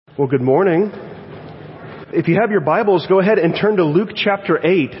Well, good morning. If you have your Bibles, go ahead and turn to Luke chapter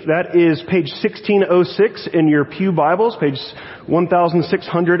 8. That is page 1606 in your pew Bibles, page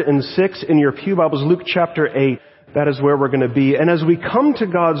 1606 in your pew Bibles, Luke chapter 8. That is where we're going to be. And as we come to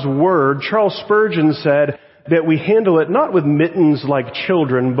God's Word, Charles Spurgeon said that we handle it not with mittens like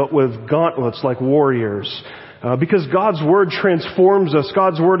children, but with gauntlets like warriors. Because God's Word transforms us.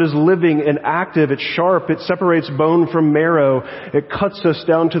 God's Word is living and active. It's sharp. It separates bone from marrow. It cuts us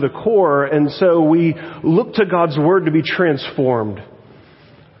down to the core. And so we look to God's Word to be transformed.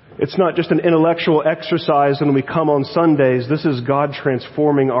 It's not just an intellectual exercise when we come on Sundays. This is God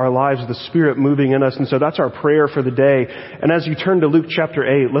transforming our lives, the Spirit moving in us. And so that's our prayer for the day. And as you turn to Luke chapter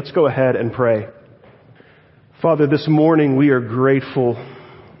 8, let's go ahead and pray. Father, this morning we are grateful.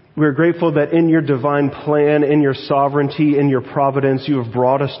 We're grateful that in your divine plan, in your sovereignty, in your providence, you have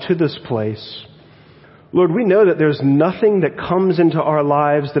brought us to this place. Lord, we know that there's nothing that comes into our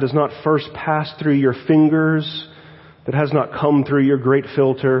lives that has not first passed through your fingers, that has not come through your great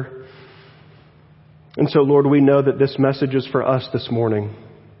filter. And so, Lord, we know that this message is for us this morning.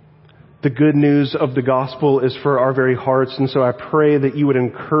 The good news of the gospel is for our very hearts. And so I pray that you would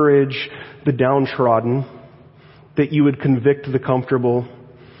encourage the downtrodden, that you would convict the comfortable,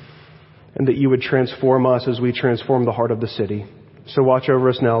 and that you would transform us as we transform the heart of the city. So watch over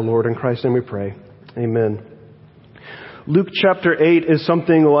us now, Lord. In Christ's name we pray. Amen. Luke chapter 8 is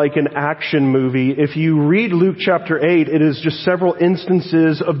something like an action movie. If you read Luke chapter 8, it is just several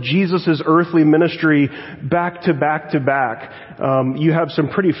instances of Jesus' earthly ministry back to back to back. You have some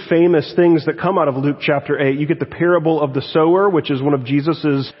pretty famous things that come out of Luke chapter 8. You get the parable of the sower, which is one of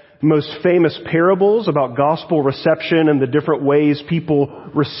Jesus' most famous parables about gospel reception and the different ways people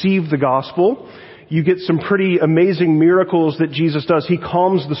receive the gospel. You get some pretty amazing miracles that Jesus does. He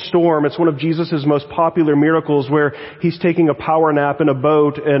calms the storm. It's one of Jesus' most popular miracles where he's taking a power nap in a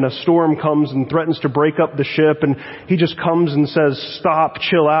boat and a storm comes and threatens to break up the ship, and he just comes and says, "Stop,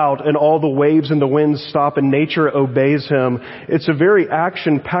 chill out," and all the waves and the winds stop and nature obeys him. It's a very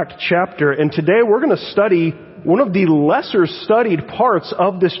action-packed chapter, and today we're going to study one of the lesser studied parts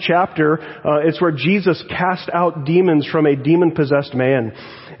of this chapter. It's where Jesus cast out demons from a demon-possessed man.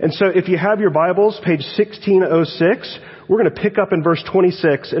 And so if you have your Bibles, page 1606, we're going to pick up in verse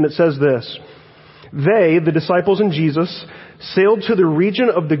 26, and it says this: They, the disciples and Jesus, sailed to the region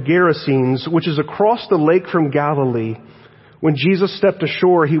of the Gerasenes, which is across the lake from Galilee. When Jesus stepped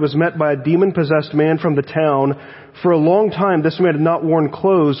ashore, he was met by a demon-possessed man from the town. For a long time, this man had not worn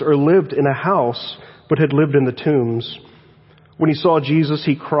clothes or lived in a house, but had lived in the tombs. When he saw Jesus,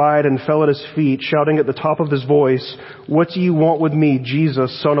 he cried and fell at his feet, shouting at the top of his voice, "What do you want with me,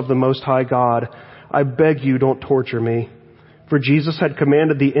 Jesus, Son of the Most High God? I beg you, don't torture me." For Jesus had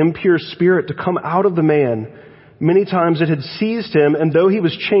commanded the impure spirit to come out of the man. Many times it had seized him, and though he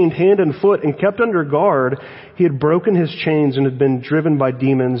was chained hand and foot and kept under guard, he had broken his chains and had been driven by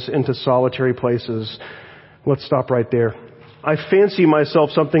demons into solitary places. Let's stop right there. I fancy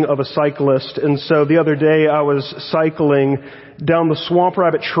myself something of a cyclist, and so the other day I was cycling down the Swamp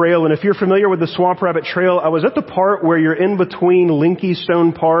Rabbit Trail, and if you're familiar with the Swamp Rabbit Trail, I was at the part where you're in between Linky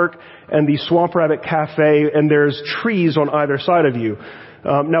Stone Park and the Swamp Rabbit Cafe, and there's trees on either side of you.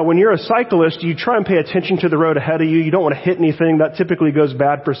 Now, when you're a cyclist, you try and pay attention to the road ahead of you. You don't want to hit anything. That typically goes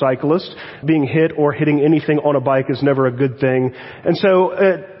bad for cyclists. Being hit or hitting anything on a bike is never a good thing. And so,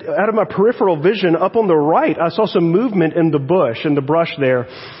 out of my peripheral vision, up on the right, I saw some movement in the bush, in the brush there.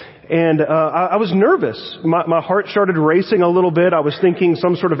 And I was nervous. My heart started racing a little bit. I was thinking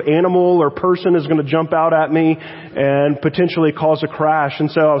some sort of animal or person is going to jump out at me and potentially cause a crash.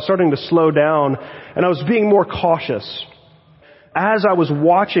 And so I was starting to slow down, and I was being more cautious. As I was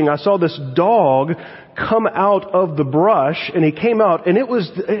watching, I saw this dog come out of the brush, and he came out, and it was,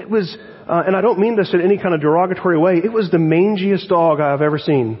 and I don't mean this in any kind of derogatory way, it was the mangiest dog I've ever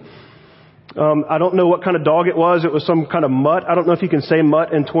seen. I don't know what kind of dog it was. It was some kind of mutt. I don't know if you can say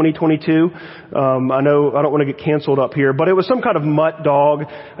mutt in 2022. I know I don't want to get canceled up here, but it was some kind of mutt dog.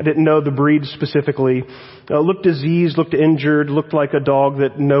 I didn't know the breed specifically. Looked diseased, looked injured, looked like a dog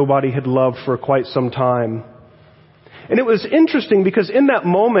that nobody had loved for quite some time. And it was interesting because in that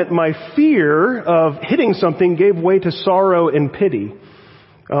moment, my fear of hitting something gave way to sorrow and pity.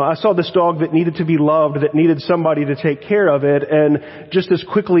 I saw this dog that needed to be loved, that needed somebody to take care of it, and just as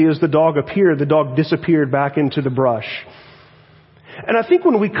quickly as the dog appeared, the dog disappeared back into the brush. And I think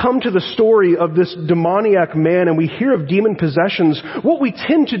when we come to the story of this demoniac man and we hear of demon possessions, what we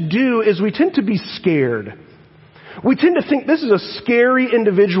tend to do is we tend to be scared. We tend to think this is a scary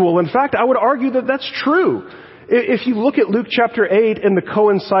individual. In fact, I would argue that that's true. If you look at Luke chapter 8 and the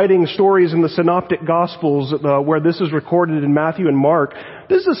coinciding stories in the synoptic gospels where this is recorded in Matthew and Mark,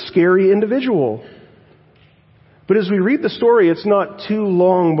 this is a scary individual. But as we read the story, it's not too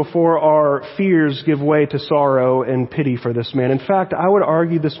long before our fears give way to sorrow and pity for this man. In fact, I would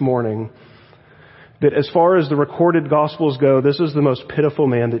argue this morning that as far as the recorded gospels go, this is the most pitiful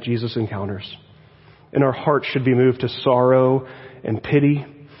man that Jesus encounters. And our hearts should be moved to sorrow and pity,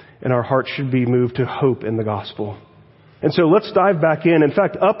 and our hearts should be moved to hope in the gospel. And so let's dive back in. In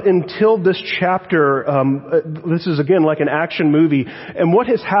fact, up until this chapter, this is again like an action movie. And what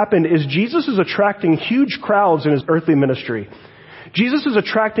has happened is Jesus is attracting huge crowds in his earthly ministry. Jesus is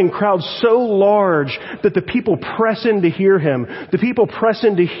attracting crowds so large that the people press in to hear him. The people press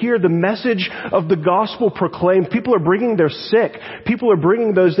in to hear the message of the gospel proclaimed. People are bringing their sick. People are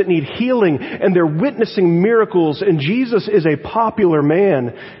bringing those that need healing, and they're witnessing miracles. And Jesus is a popular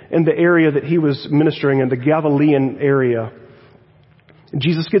man in the area that he was ministering in, the Galilean area. And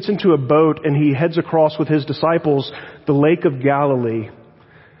Jesus gets into a boat and he heads across with his disciples the Lake of Galilee.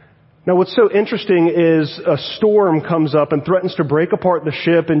 Now what's so interesting is a storm comes up and threatens to break apart the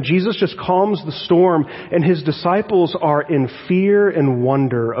ship, and Jesus just calms the storm, and his disciples are in fear and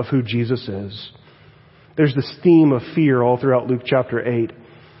wonder of who Jesus is. There's this theme of fear all throughout Luke chapter 8.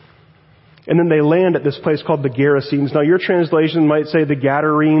 And then they land at this place called the Gerasenes. Now your translation might say the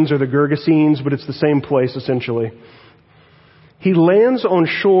Gadarenes or the Gergesenes, but it's the same place essentially. He lands on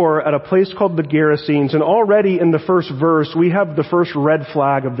shore at a place called the Gerasenes, and already in the first verse, we have the first red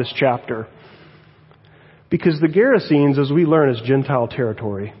flag of this chapter. Because the Gerasenes, as we learn, is Gentile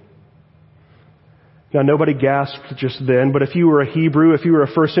territory. Now, nobody gasped just then, but if you were a Hebrew, if you were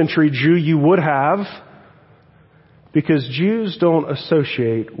a first century Jew, you would have, because Jews don't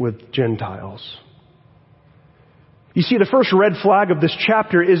associate with Gentiles. You see, the first red flag of this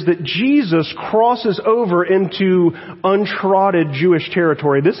chapter is that Jesus crosses over into untrodden Jewish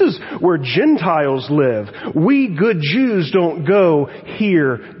territory. This is where Gentiles live. We good Jews don't go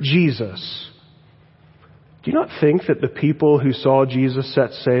hear Jesus. Do you not think that the people who saw Jesus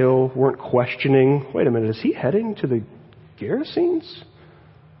set sail weren't questioning, wait a minute, is he heading to the Gerasenes?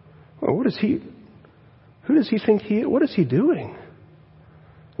 Well, who does he think what is he doing?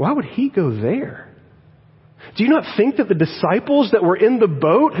 Why would he go there? Do you not think that the disciples that were in the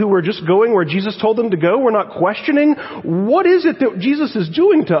boat, who were just going where Jesus told them to go, were not questioning, what is it that Jesus is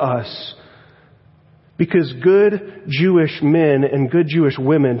doing to us? Because good Jewish men and good Jewish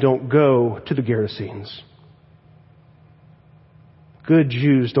women don't go to the Gerasenes. Good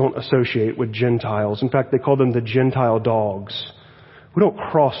Jews don't associate with Gentiles. In fact, they call them the Gentile dogs. We don't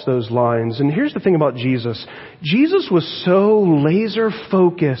cross those lines. And here's the thing about Jesus. Jesus was so laser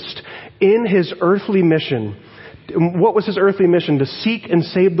focused in his earthly mission. What was his earthly mission? To seek and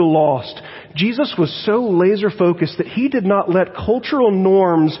save the lost. Jesus was so laser focused that he did not let cultural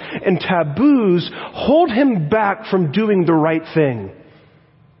norms and taboos hold him back from doing the right thing.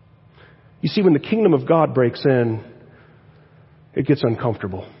 You see, when the kingdom of God breaks in, it gets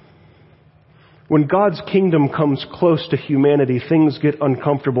uncomfortable. When God's kingdom comes close to humanity, things get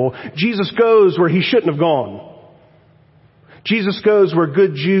uncomfortable. Jesus goes where he shouldn't have gone. Jesus goes where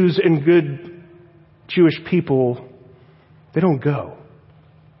good Jews and good Jewish people, they don't go.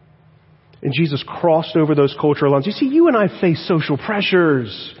 And Jesus crossed over those cultural lines. You see, you and I face social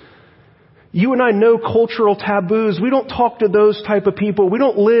pressures. You and I know cultural taboos. We don't talk to those type of people. We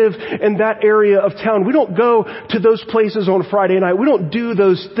don't live in that area of town. We don't go to those places on Friday night. We don't do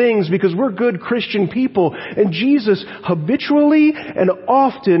those things because we're good Christian people. And Jesus habitually and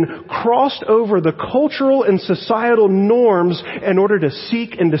often crossed over the cultural and societal norms in order to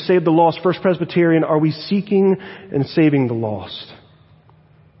seek and to save the lost. First Presbyterian, are we seeking and saving the lost?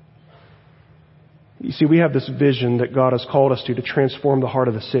 You see, we have this vision that God has called us to transform the heart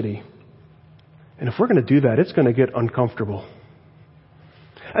of the city. And if we're going to do that, it's going to get uncomfortable.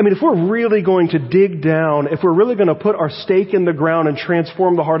 I mean, if we're really going to dig down, if we're really going to put our stake in the ground and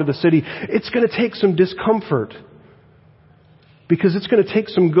transform the heart of the city, it's going to take some discomfort. Because it's going to take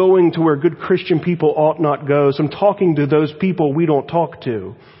some going to where good Christian people ought not go, some talking to those people we don't talk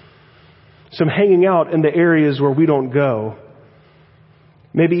to, some hanging out in the areas where we don't go.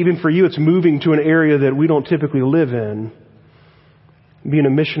 Maybe even for you, it's moving to an area that we don't typically live in. Being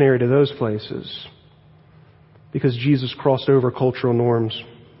a missionary to those places. Because Jesus crossed over cultural norms.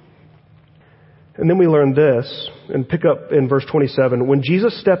 And then we learn this, and pick up in verse 27. When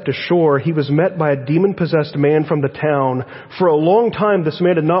Jesus stepped ashore, he was met by a demon-possessed man from the town. For a long time, this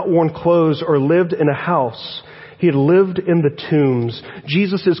man had not worn clothes or lived in a house. He had lived in the tombs.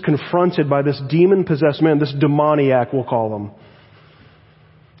 Jesus is confronted by this demon-possessed man, this demoniac, we'll call him.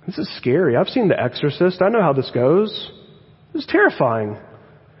 This is scary. I've seen The Exorcist. I know how this goes. This is terrifying.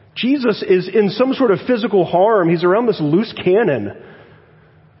 Jesus is in some sort of physical harm. He's around this loose cannon.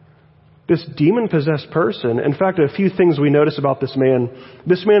 This demon-possessed person. In fact, a few things we notice about this man.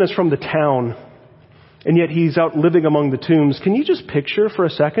 This man is from the town, and yet he's out living among the tombs. Can you just picture for a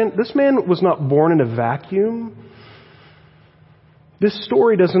second? This man was not born in a vacuum. This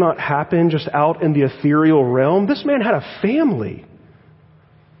story does not happen just out in the ethereal realm. This man had a family.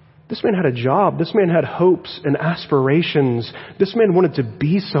 This man had a job. This man had hopes and aspirations. This man wanted to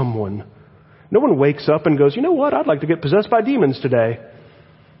be someone. No one wakes up and goes, you know what? I'd like to get possessed by demons today.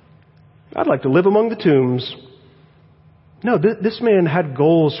 I'd like to live among the tombs. No, this man had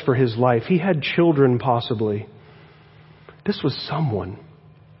goals for his life. He had children, possibly. This was someone.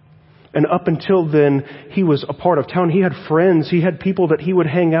 And up until then, he was a part of town. He had friends. He had people that he would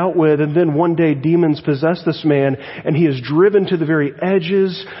hang out with. And then one day, demons possess this man, and he is driven to the very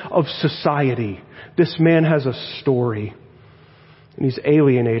edges of society. This man has a story. And he's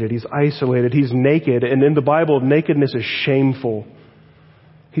alienated. He's isolated. He's naked. And in the Bible, nakedness is shameful.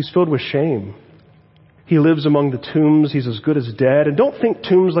 He's filled with shame. He lives among the tombs. He's as good as dead. And don't think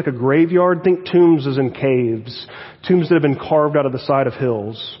tombs like a graveyard. Think tombs as in caves. Tombs that have been carved out of the side of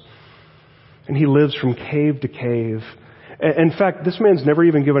hills. And he lives from cave to cave. In fact, this man's never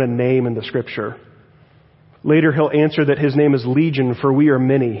even given a name in the scripture. Later he'll answer that his name is Legion, for we are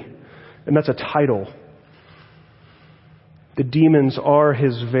many. And that's a title. The demons are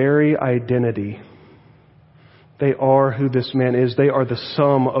his very identity. They are who this man is. They are the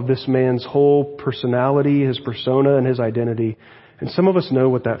sum of this man's whole personality, his persona, and his identity. And some of us know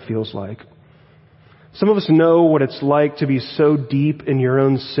what that feels like. Some of us know what it's like to be so deep in your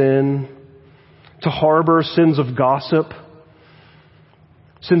own sin, to harbor sins of gossip,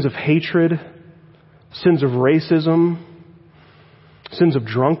 sins of hatred, sins of racism, sins of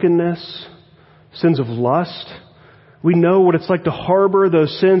drunkenness, sins of lust. We know what it's like to harbor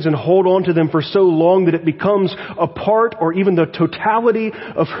those sins and hold on to them for so long that it becomes a part or even the totality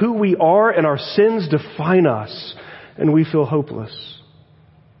of who we are, and our sins define us, and we feel hopeless.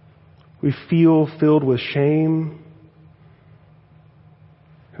 We feel filled with shame,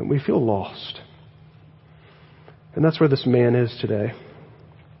 and we feel lost. And that's where this man is today.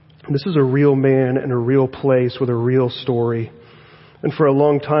 This is a real man in a real place with a real story. And for a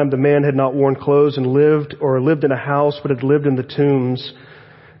long time, the man had not worn clothes and lived in a house, but had lived in the tombs.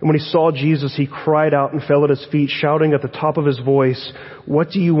 And when he saw Jesus, he cried out and fell at his feet, shouting at the top of his voice, "What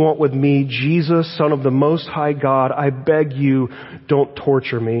do you want with me, Jesus, Son of the Most High God? I beg you, don't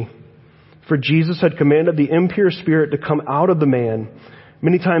torture me." For Jesus had commanded the impure spirit to come out of the man.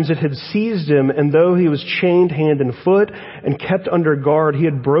 Many times it had seized him, and though he was chained hand and foot and kept under guard, he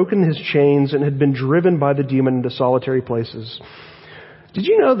had broken his chains and had been driven by the demon into solitary places. Did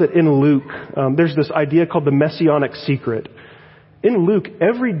you know that in Luke, there's this idea called the messianic secret? In Luke,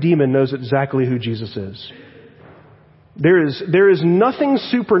 every demon knows exactly who Jesus is. There is nothing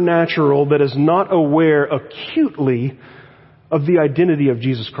supernatural that is not aware acutely of the identity of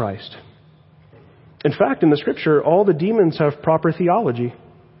Jesus Christ. In fact, in the scripture, all the demons have proper theology.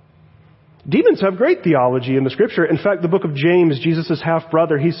 Demons have great theology in the scripture. In fact, the book of James, Jesus'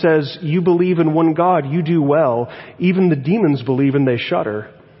 half-brother, he says, "You believe in one God, you do well. Even the demons believe and they shudder."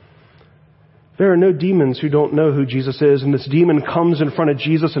 There are no demons who don't know who Jesus is. And this demon comes in front of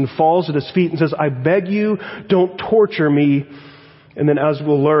Jesus and falls at his feet and says, "I beg you, don't torture me." And then as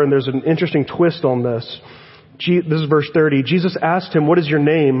we'll learn, there's an interesting twist on this. This is verse 30. Jesus asked him, "What is your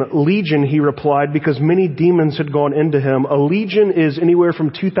name?" "Legion," he replied, because many demons had gone into him. A legion is anywhere from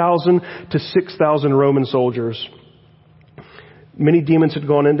 2,000 to 6,000 Roman soldiers. Many demons had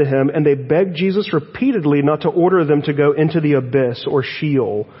gone into him, and they begged Jesus repeatedly not to order them to go into the abyss or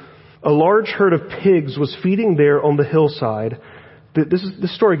Sheol. A large herd of pigs was feeding there on the hillside.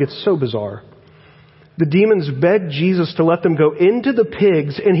 This story gets so bizarre. The demons begged Jesus to let them go into the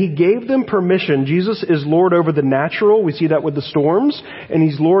pigs, and he gave them permission. Jesus is Lord over the natural. We see that with the storms. And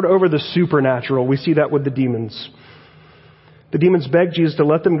he's Lord over the supernatural. We see that with the demons. The demons begged Jesus to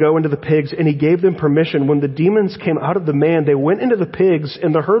let them go into the pigs, and he gave them permission. When the demons came out of the man, they went into the pigs,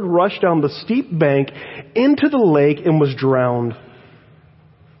 and the herd rushed down the steep bank into the lake and was drowned.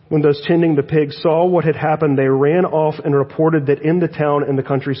 When those tending the pigs saw what had happened, they ran off and reported that in the town and the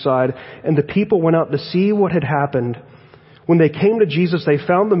countryside, and the people went out to see what had happened. When they came to Jesus, they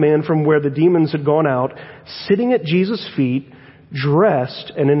found the man from where the demons had gone out, sitting at Jesus' feet,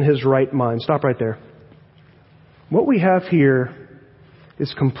 dressed and in his right mind. Stop right there. What we have here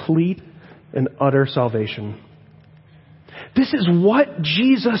is complete and utter salvation. This is what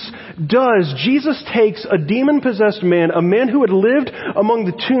Jesus does. Jesus takes a demon-possessed man, a man who had lived among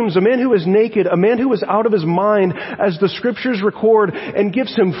the tombs, a man who was naked, a man who was out of his mind, as the scriptures record, and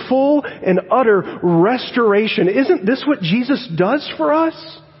gives him full and utter restoration. Isn't this what Jesus does for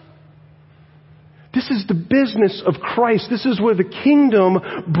us? This is the business of Christ. This is where the kingdom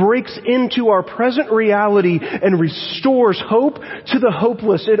breaks into our present reality and restores hope to the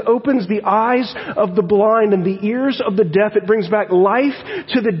hopeless. It opens the eyes of the blind and the ears of the deaf. It brings back life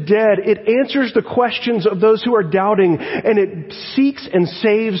to the dead. It answers the questions of those who are doubting, and it seeks and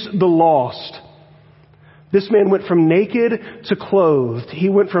saves the lost. This man went from naked to clothed. He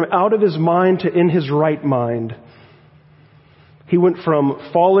went from out of his mind to in his right mind. He went from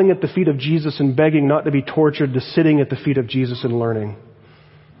falling at the feet of Jesus and begging not to be tortured to sitting at the feet of Jesus and learning.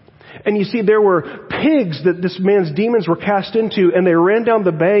 And you see, there were pigs that this man's demons were cast into, and they ran down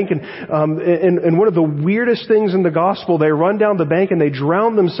the bank, and one of the weirdest things in the gospel, they run down the bank and they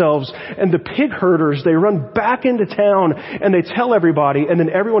drown themselves, and the pig herders, they run back into town and they tell everybody, and then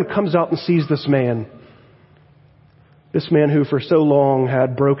everyone comes out and sees this man. This man who for so long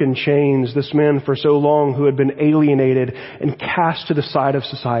had broken chains. This man for so long who had been alienated and cast to the side of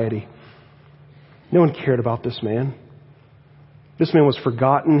society. No one cared about this man. This man was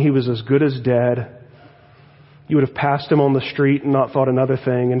forgotten. He was as good as dead. You would have passed him on the street and not thought another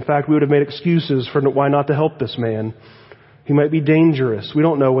thing. In fact, we would have made excuses for why not to help this man. He might be dangerous. We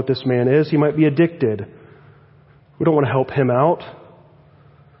don't know what this man is. He might be addicted. We don't want to help him out.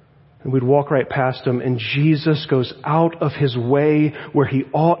 And we'd walk right past him, and Jesus goes out of his way where he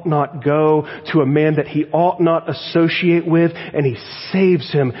ought not go, to a man that he ought not associate with, and he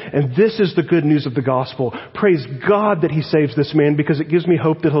saves him. And this is the good news of the gospel. Praise God that he saves this man, because it gives me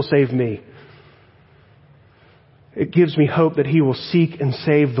hope that he'll save me. It gives me hope that he will seek and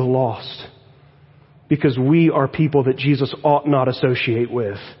save the lost, because we are people that Jesus ought not associate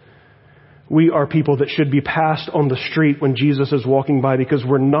with. We are people that should be passed on the street when Jesus is walking by, because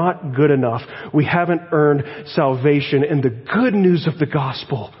we're not good enough. We haven't earned salvation. And the good news of the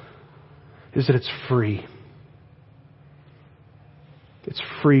gospel is that it's free. It's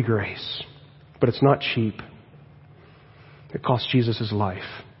free grace, but it's not cheap. It cost Jesus his life.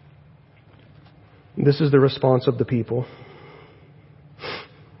 And this is the response of the people.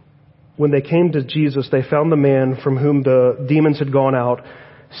 When they came to Jesus, they found the man from whom the demons had gone out,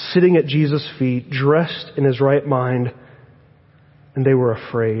 sitting at Jesus' feet, dressed in his right mind, and they were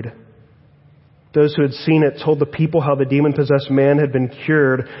afraid. Those who had seen it told the people how the demon-possessed man had been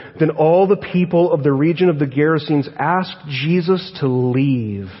cured. Then all the people of the region of the Gerasenes asked Jesus to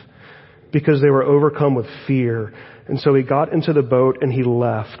leave, because they were overcome with fear. And so he got into the boat and he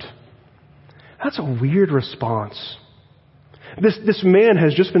left. That's a weird response. This man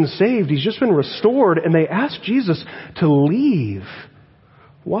has just been saved. He's just been restored, and they asked Jesus to leave.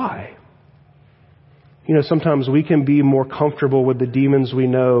 Why? You know, sometimes we can be more comfortable with the demons we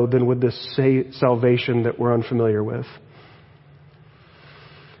know than with this salvation that we're unfamiliar with.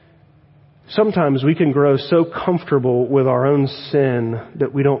 Sometimes we can grow so comfortable with our own sin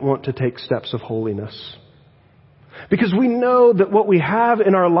that we don't want to take steps of holiness. Because we know that what we have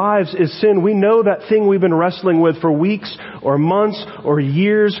in our lives is sin. We know that thing we've been wrestling with for weeks or months or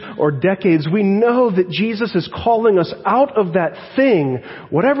years or decades. We know that Jesus is calling us out of that thing,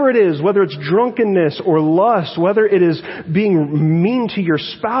 whatever it is, whether it's drunkenness or lust, whether it is being mean to your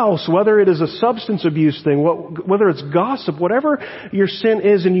spouse, whether it is a substance abuse thing, whether it's gossip, whatever your sin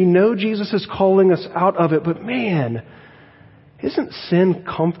is, and you know Jesus is calling us out of it. But man, isn't sin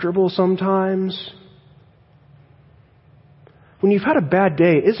comfortable sometimes? When you've had a bad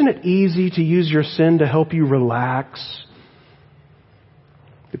day, isn't it easy to use your sin to help you relax?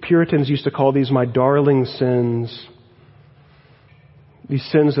 The Puritans used to call these my darling sins. These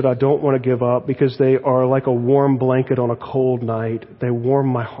sins that I don't want to give up because they are like a warm blanket on a cold night. They warm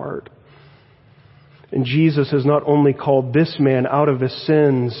my heart. And Jesus has not only called this man out of his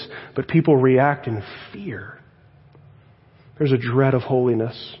sins, but people react in fear. There's a dread of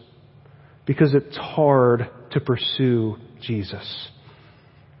holiness because it's hard to pursue Jesus.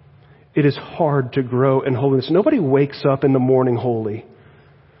 It is hard to grow in holiness. Nobody wakes up in the morning holy.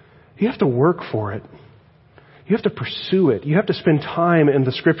 You have to work for it. You have to pursue it. You have to spend time in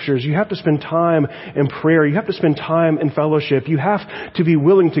the scriptures. You have to spend time in prayer. You have to spend time in fellowship. You have to be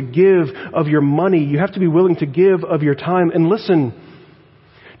willing to give of your money. You have to be willing to give of your time. And listen,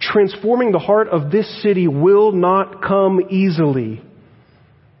 transforming the heart of this city will not come easily.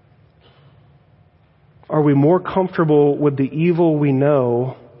 Are we more comfortable with the evil we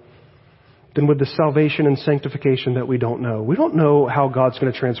know than with the salvation and sanctification that we don't know? We don't know how God's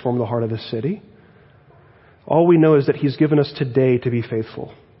going to transform the heart of this city. All we know is that He's given us today to be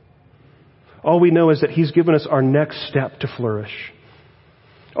faithful. All we know is that He's given us our next step to flourish.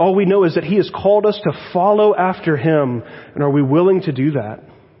 All we know is that He has called us to follow after Him. And are we willing to do that?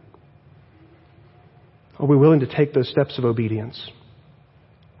 Are we willing to take those steps of obedience?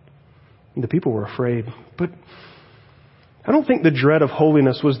 And the people were afraid. But I don't think the dread of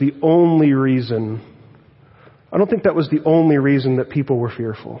holiness was the only reason. I don't think that was the only reason that people were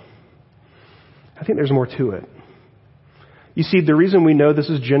fearful. I think there's more to it. You see, the reason we know this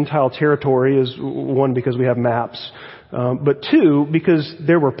is Gentile territory is, one, because we have maps, but two, because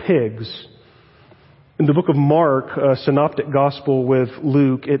there were pigs. In the book of Mark, a synoptic gospel with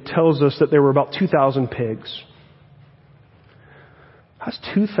Luke, it tells us that there were about 2,000 pigs. That's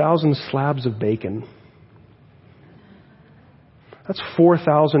 2,000 slabs of bacon. That's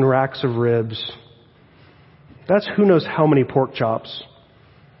 4,000 racks of ribs. That's who knows how many pork chops.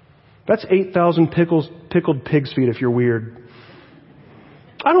 That's 8,000 pickled pig's feet if you're weird.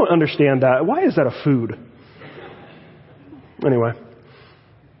 I don't understand that. Why is that a food? Anyway,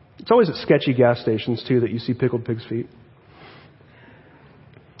 it's always at sketchy gas stations, too, that you see pickled pig's feet.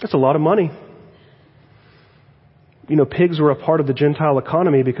 That's a lot of money. You know, pigs were a part of the Gentile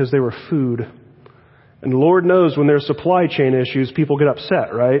economy because they were food. And Lord knows when there's supply chain issues, people get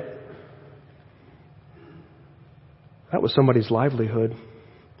upset, right? That was somebody's livelihood.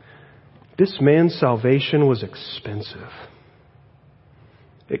 This man's salvation was expensive.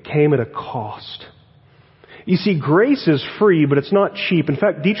 It came at a cost. You see, grace is free, but it's not cheap. In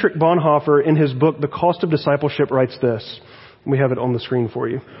fact, Dietrich Bonhoeffer, in his book, The Cost of Discipleship, writes this. We have it on the screen for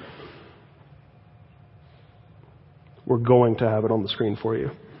you. We're going to have it on the screen for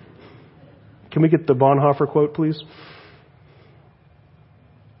you. Can we get the Bonhoeffer quote, please?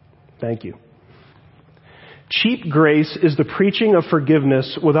 Thank you. Cheap grace is the preaching of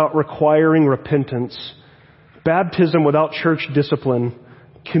forgiveness without requiring repentance, baptism without church discipline,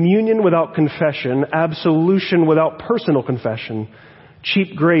 communion without confession, absolution without personal confession.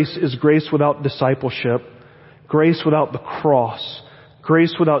 Cheap grace is grace without discipleship, grace without the cross,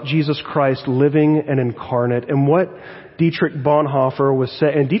 grace without Jesus Christ living and incarnate. And what Dietrich Bonhoeffer was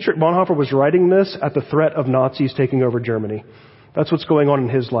saying, and Dietrich Bonhoeffer was writing this at the threat of Nazis taking over Germany. That's what's going on in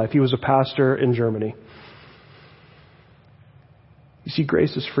his life. He was a pastor in Germany. You see,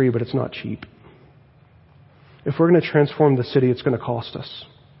 grace is free, but it's not cheap. If we're going to transform the city, it's going to cost us.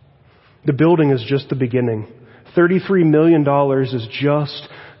 The building is just the beginning. $33 million is just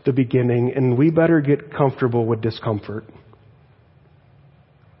the beginning, and we better get comfortable with discomfort.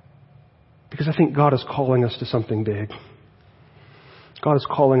 Because I think God is calling us to something big. God is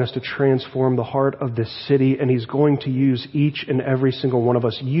calling us to transform the heart of this city, and He's going to use each and every single one of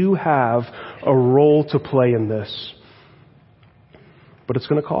us. You have a role to play in this. But it's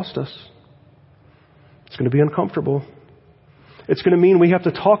going to cost us. It's going to be uncomfortable. It's going to mean we have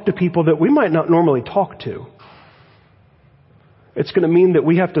to talk to people that we might not normally talk to. It's going to mean that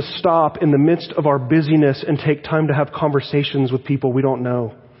we have to stop in the midst of our busyness and take time to have conversations with people we don't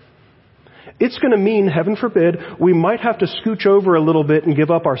know. It's going to mean, heaven forbid, we might have to scooch over a little bit and give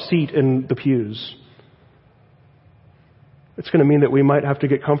up our seat in the pews. It's going to mean that we might have to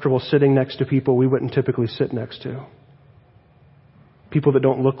get comfortable sitting next to people we wouldn't typically sit next to. People that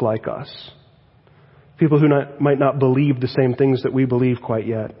don't look like us. People who might not believe the same things that we believe quite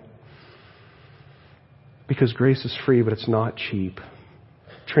yet. Because grace is free, but it's not cheap.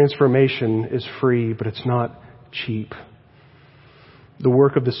 Transformation is free, but it's not cheap. The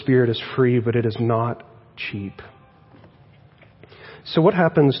work of the Spirit is free, but it is not cheap. So what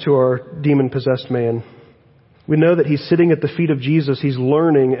happens to our demon-possessed man? We know that he's sitting at the feet of Jesus. He's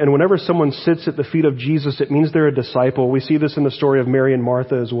learning. And whenever someone sits at the feet of Jesus, it means they're a disciple. We see this in the story of Mary and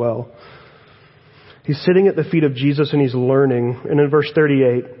Martha as well. He's sitting at the feet of Jesus and he's learning. And in verse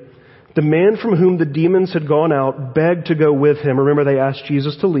 38, the man from whom the demons had gone out begged to go with him. Remember, they asked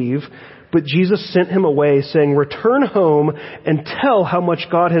Jesus to leave. But Jesus sent him away, saying, return home and tell how much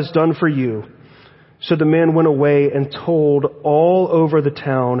God has done for you. So the man went away and told all over the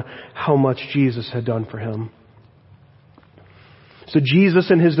town how much Jesus had done for him. So Jesus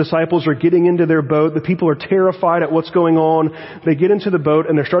and his disciples are getting into their boat. The people are terrified at what's going on. They get into the boat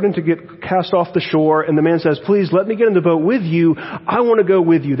and they're starting to get cast off the shore. And the man says, please let me get in the boat with you. I want to go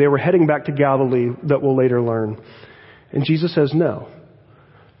with you. They were heading back to Galilee, that we'll later learn. And Jesus says, no.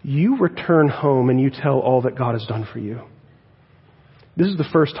 You return home and you tell all that God has done for you. This is the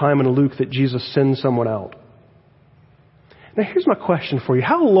first time in Luke that Jesus sends someone out. Now here's my question for you.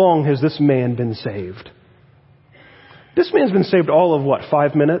 How long has this man been saved? This man's been saved all of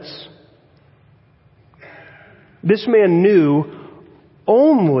 5 minutes? This man knew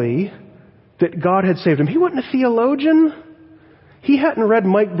only that God had saved him. He wasn't a theologian. He hadn't read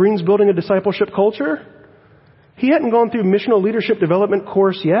Mike Breen's Building a Discipleship Culture. He hadn't gone through missional leadership development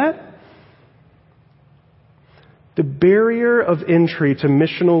course yet. The barrier of entry to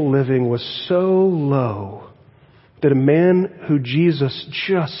missional living was so low that a man who Jesus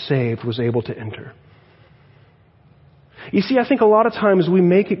just saved was able to enter. You see, I think a lot of times we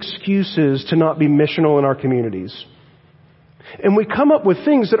make excuses to not be missional in our communities. And we come up with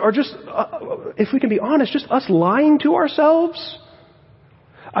things that are just, if we can be honest, just us lying to ourselves.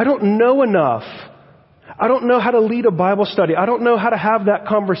 I don't know enough. I don't know how to lead a Bible study. I don't know how to have that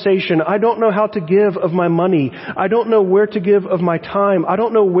conversation. I don't know how to give of my money. I don't know where to give of my time. I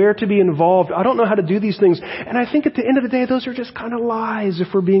don't know where to be involved. I don't know how to do these things. And I think at the end of the day, those are just kind of lies if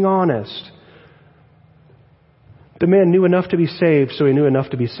we're being honest. The man knew enough to be saved, so he knew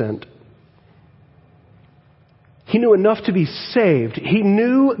enough to be sent. He knew enough to be saved. He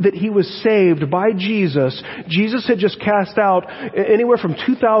knew that he was saved by Jesus. Jesus had just cast out anywhere from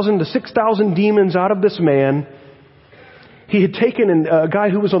 2,000 to 6,000 demons out of this man. He had taken a guy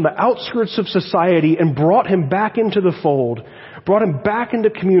who was on the outskirts of society and brought him back into the fold, brought him back into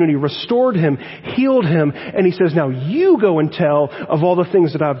community, restored him, healed him. And he says, now you go and tell of all the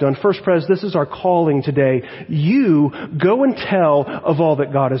things that I've done. First Pres, this is our calling today. You go and tell of all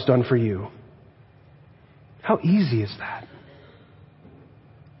that God has done for you. How easy is that?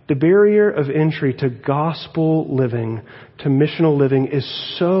 The barrier of entry to gospel living, to missional living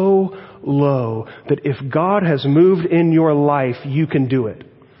is so low that if God has moved in your life, you can do it.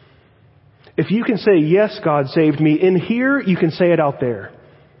 If you can say, yes, God saved me in here, you can say it out there.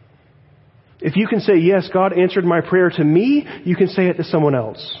 If you can say, yes, God answered my prayer to me, you can say it to someone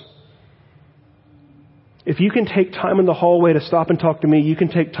else. If you can take time in the hallway to stop and talk to me, you can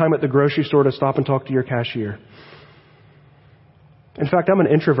take time at the grocery store to stop and talk to your cashier. In fact, I'm an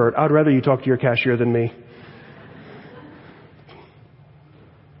introvert. I'd rather you talk to your cashier than me.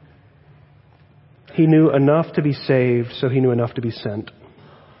 He knew enough to be saved, so he knew enough to be sent.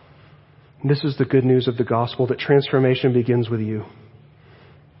 And this is the good news of the gospel, that transformation begins with you.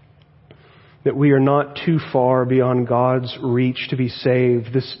 That we are not too far beyond God's reach to be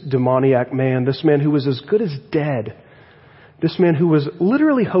saved. This demoniac man, this man who was as good as dead, this man who was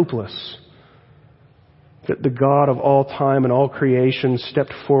literally hopeless, that the God of all time and all creation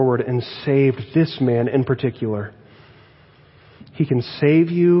stepped forward and saved this man in particular. He can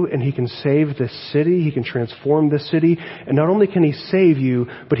save you, and he can save this city. He can transform this city. And not only can he save you,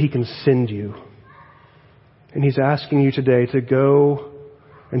 but he can send you. And he's asking you today to go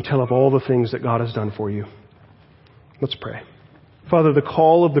and tell of all the things that God has done for you. Let's pray. Father, the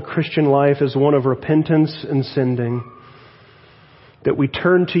call of the Christian life is one of repentance and sending. That we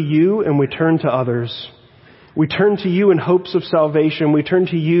turn to you and we turn to others. We turn to you in hopes of salvation. We turn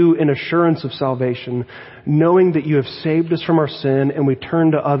to you in assurance of salvation, knowing that you have saved us from our sin, and we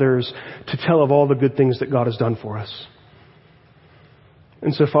turn to others to tell of all the good things that God has done for us.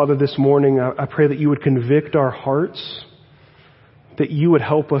 And so, Father, this morning, I pray that you would convict our hearts, that you would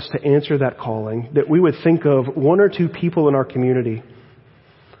help us to answer that calling, that we would think of one or two people in our community,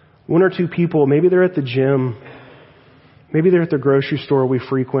 one or two people, maybe they're at the gym, maybe they're at the grocery store we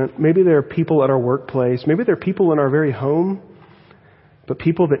frequent, maybe there are people at our workplace, maybe there are people in our very home, but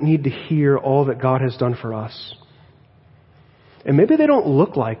people that need to hear all that God has done for us. And maybe they don't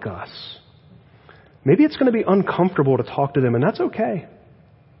look like us. Maybe it's going to be uncomfortable to talk to them, and that's okay,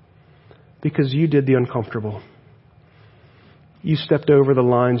 because you did the uncomfortable. You stepped over the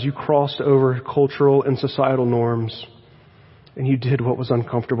lines. You crossed over cultural and societal norms. And you did what was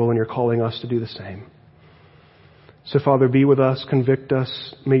uncomfortable, and you're calling us to do the same. So, Father, be with us. Convict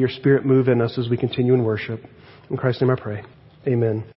us. May your Spirit move in us as we continue in worship. In Christ's name I pray. Amen.